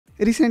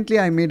Recently,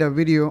 I made a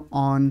video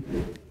on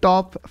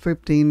top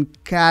 15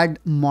 CAD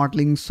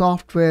modeling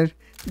software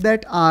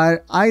that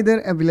are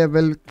either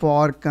available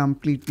for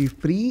completely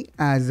free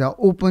as an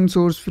open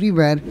source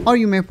freeware, or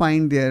you may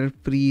find their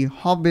free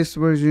hobbyist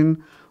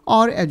version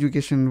or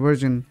education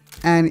version.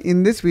 And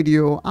in this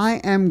video,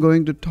 I am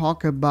going to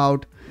talk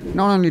about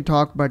not only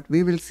talk, but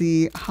we will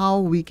see how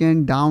we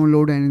can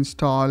download and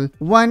install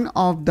one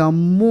of the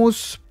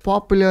most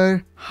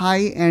popular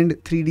high-end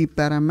 3D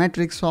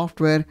parametric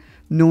software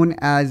known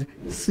as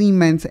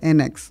Siemens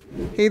NX.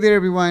 Hey there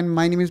everyone,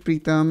 my name is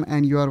Pritam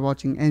and you are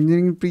watching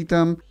Engineering with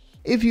Pritam.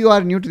 If you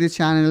are new to this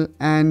channel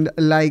and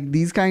like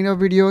these kind of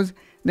videos,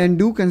 then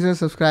do consider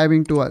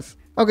subscribing to us.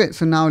 Okay,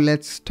 so now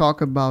let's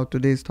talk about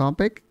today's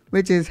topic,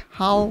 which is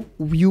how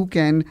you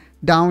can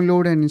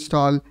download and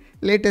install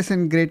latest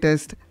and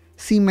greatest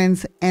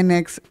Siemens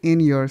NX in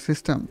your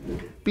system.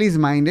 Please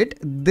mind it,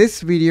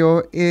 this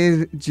video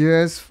is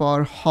just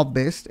for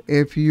hobbyists.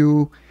 If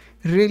you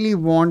really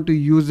want to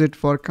use it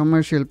for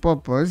commercial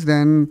purpose,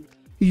 then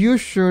you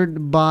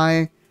should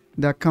buy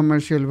the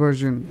commercial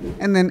version.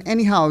 And then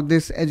anyhow,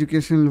 this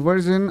educational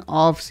version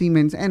of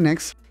Siemens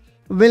NX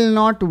will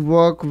not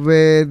work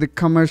with the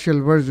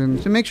commercial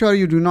version. So make sure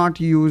you do not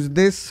use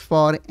this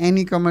for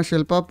any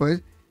commercial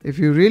purpose. If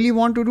you really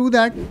want to do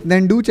that,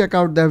 then do check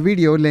out the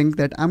video link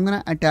that I'm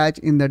gonna attach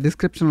in the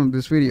description of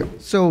this video.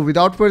 So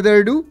without further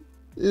ado,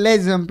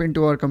 let's jump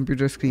into our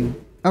computer screen.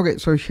 Okay,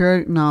 so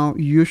here now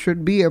you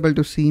should be able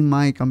to see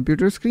my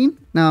computer screen.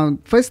 Now,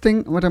 first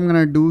thing what I'm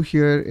gonna do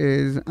here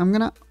is I'm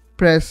gonna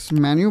press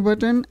menu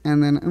button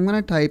and then I'm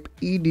gonna type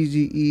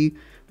EDGE,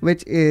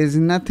 which is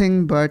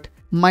nothing but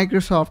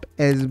Microsoft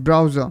Edge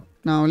browser.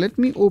 Now let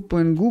me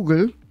open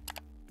Google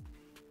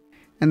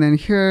and then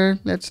here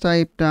let's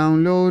type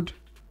download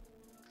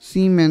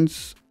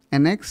Siemens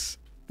NX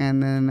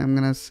and then I'm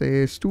gonna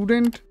say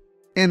student,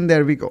 and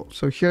there we go.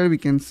 So here we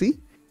can see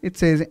it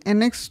says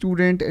NX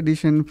student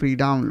edition free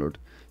download.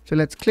 So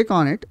let's click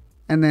on it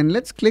and then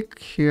let's click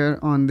here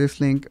on this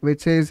link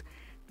which says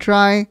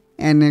try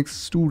NX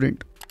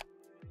student.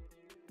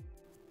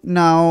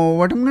 Now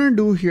what I'm gonna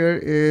do here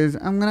is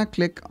I'm gonna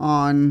click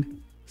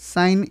on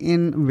sign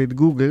in with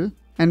Google.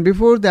 And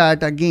before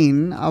that,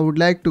 again, I would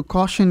like to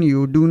caution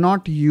you, do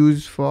not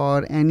use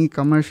for any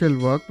commercial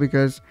work,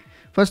 because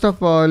first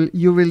of all,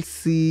 you will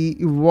see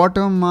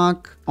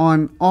watermark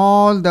on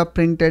all the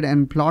printed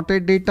and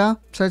plotted data,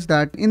 such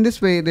that in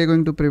this way, they're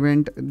going to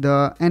prevent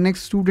the NX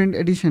Student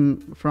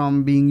Edition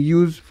from being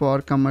used for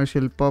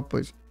commercial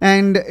purpose.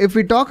 And if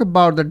we talk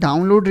about the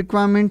download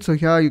requirement, so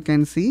here you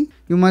can see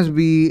you must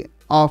be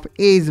of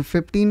age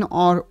 15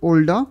 or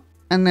older,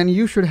 and then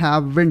you should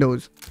have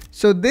Windows.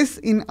 So this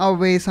in a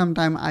way,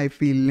 sometimes I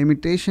feel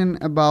limitation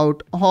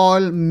about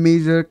all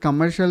major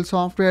commercial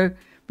software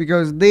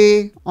because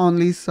they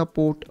only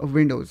support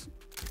Windows.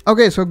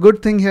 Okay, so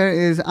good thing here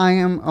is I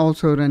am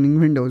also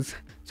running Windows.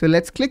 So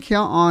let's click here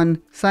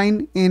on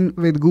sign in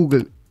with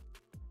Google.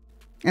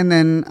 And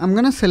then I'm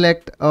gonna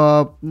select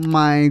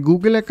my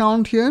Google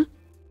account here.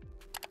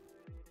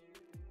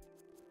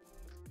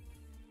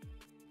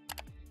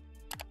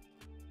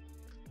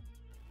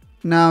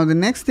 Now the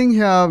next thing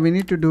here we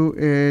need to do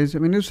is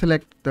we need to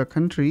select the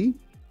country.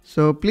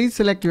 So please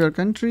select your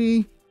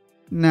country.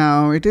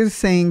 Now it is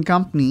saying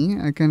company,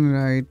 I can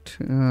write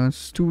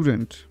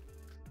student.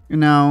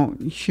 Now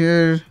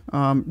here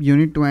you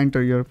need to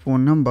enter your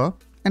phone number.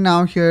 And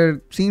now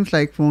here seems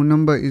like phone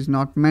number is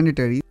not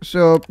mandatory,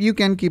 so you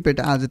can keep it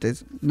as it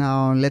is.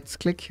 Now let's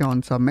click here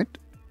on submit.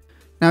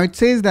 Now it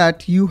says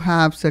that you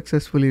have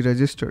successfully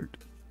registered.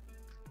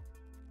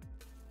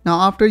 Now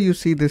after you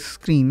see this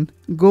screen,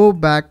 go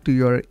back to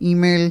your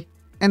email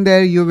and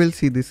there you will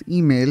see this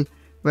email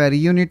where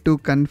you need to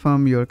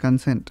confirm your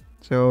consent.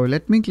 So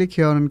let me click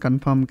here on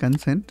confirm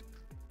consent.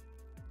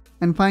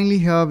 And finally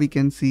here we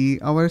can see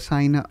our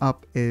sign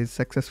up is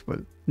successful.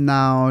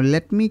 Now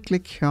let me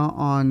click here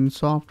on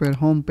software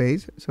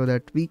homepage so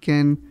that we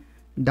can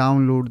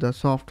download the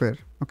software.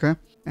 Okay.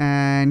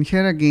 And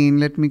here again,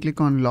 let me click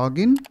on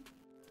login.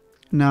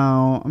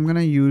 Now I'm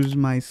gonna use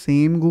my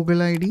same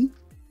Google ID.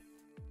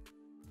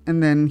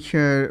 And then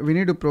here we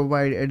need to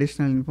provide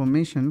additional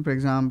information. For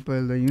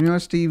example, the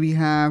university we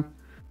have.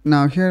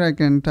 Now here I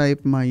can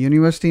type my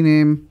university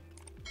name.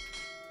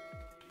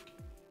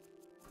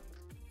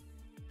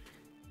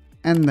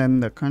 And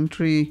then the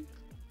country.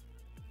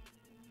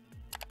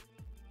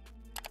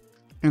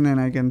 And then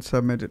I can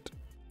submit it.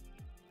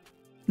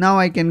 Now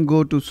I can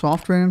go to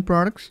software and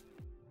products.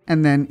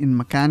 And then in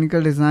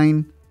mechanical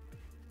design.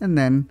 And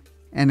then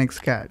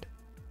NX CAD.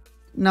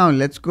 Now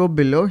let's go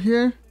below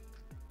here,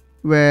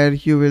 where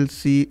you will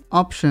see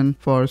option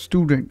for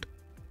student.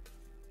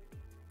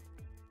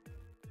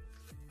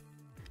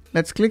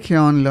 Let's click here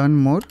on learn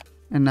more.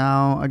 And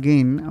now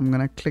again, I'm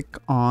gonna click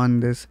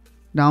on this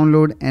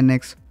download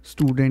NX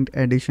student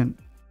edition.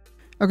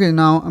 Okay,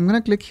 now I'm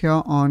gonna click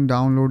here on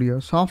download your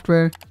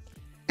software.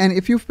 And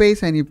if you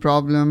face any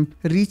problem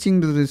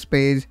reaching to this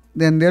page,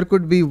 then there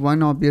could be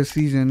one obvious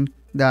reason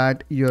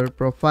that your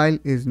profile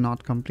is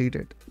not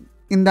completed.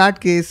 In that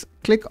case,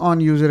 click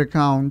on user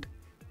account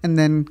and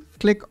then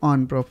click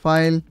on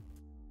profile,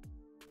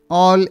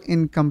 all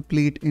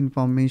incomplete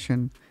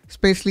information,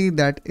 especially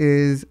that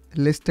is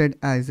listed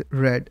as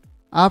red.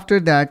 After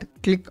that,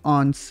 click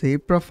on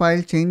save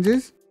profile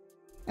changes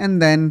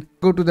and then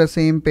go to the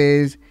same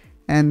page,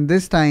 and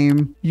this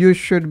time you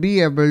should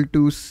be able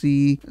to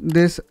see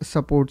this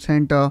support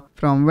center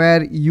from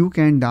where you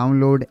can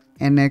download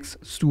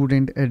NX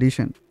Student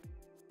Edition.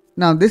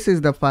 Now this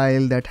is the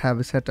file that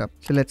have set up.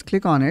 So let's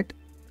click on it,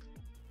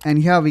 and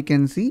here we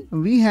can see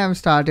we have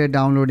started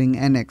downloading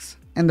NX,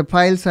 and the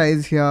file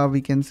size here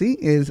we can see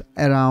is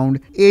around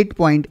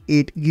 8.8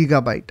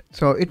 gigabyte.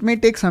 So it may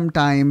take some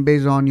time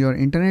based on your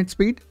internet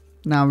speed.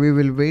 Now we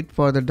will wait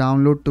for the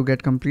download to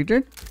get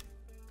completed.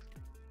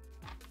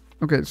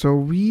 Okay, so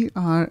we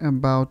are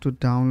about to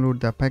download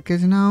the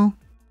package now.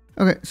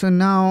 Okay, so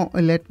now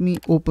let me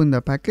open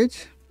the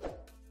package.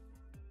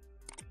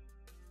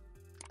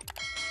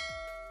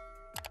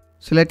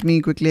 So let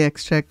me quickly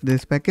extract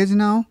this package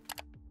now.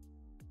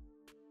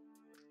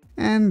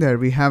 And there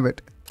we have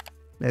it.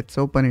 Let's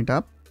open it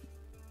up.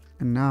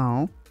 And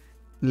now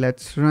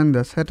let's run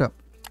the setup.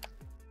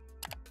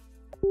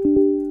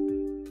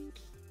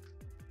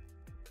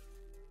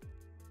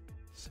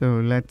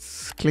 So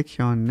let's click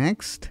here on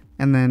next.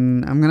 And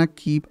then I'm gonna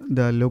keep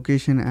the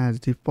location as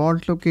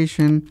default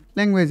location,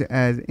 language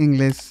as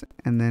English,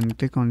 and then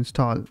click on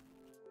install.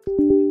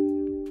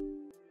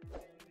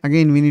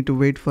 Again, we need to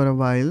wait for a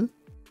while.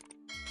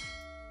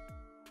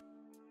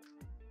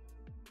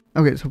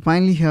 Okay, so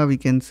finally here we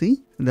can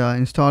see the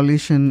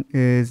installation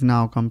is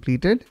now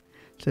completed.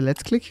 So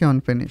let's click here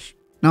on finish.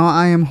 Now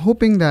I am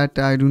hoping that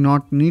I do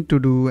not need to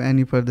do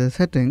any further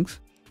settings.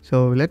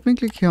 So let me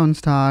click here on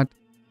start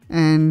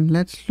and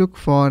let's look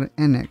for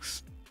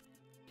NX.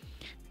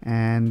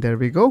 And there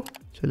we go.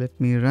 So let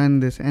me run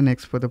this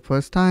NX for the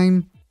first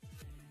time.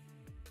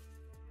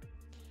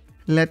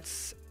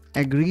 Let's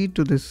agree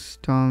to this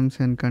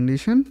terms and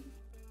condition.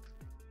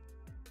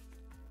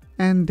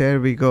 And there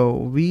we go.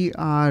 We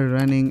are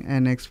running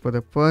NX for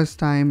the first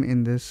time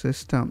in this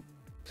system.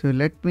 So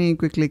let me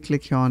quickly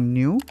click here on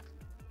new.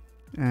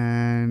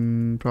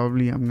 And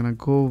probably I'm gonna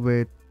go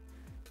with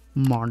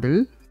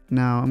model.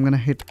 Now I'm gonna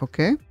hit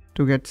OK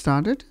to get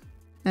started.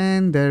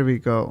 And there we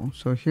go.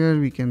 So here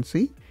we can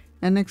see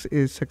NX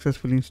is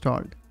successfully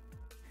installed.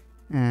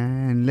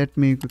 And let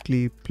me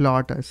quickly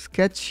plot a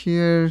sketch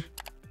here.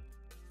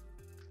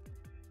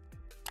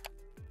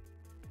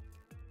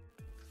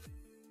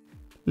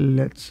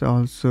 Let's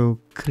also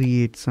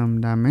create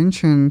some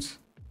dimensions.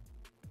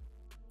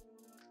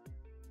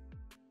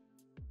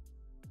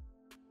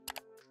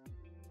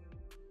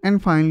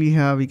 And finally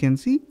here we can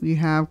see we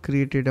have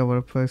created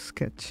our first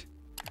sketch.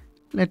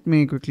 Let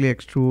me quickly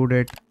extrude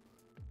it.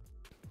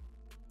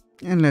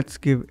 And let's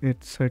give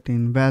it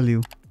certain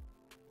value.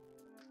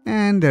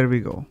 And there we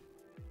go.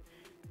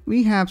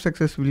 We have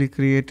successfully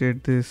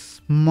created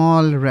this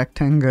small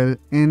rectangle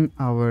in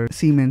our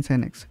Siemens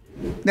NX.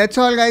 That's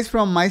all guys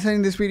from my side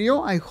in this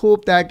video. I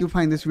hope that you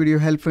find this video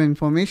helpful and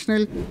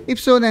informational. If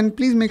so, then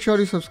please make sure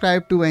you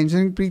subscribe to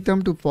Engineering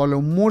Pritam to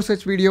follow more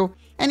such video.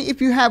 And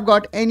if you have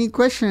got any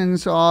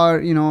questions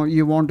or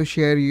you want to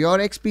share your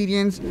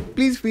experience,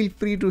 please feel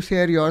free to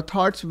share your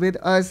thoughts with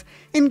us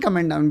in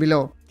comment down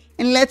below.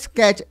 And let's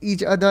catch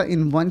each other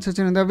in one such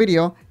another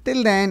video.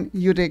 Till then,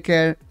 you take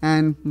care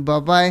and bye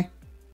bye.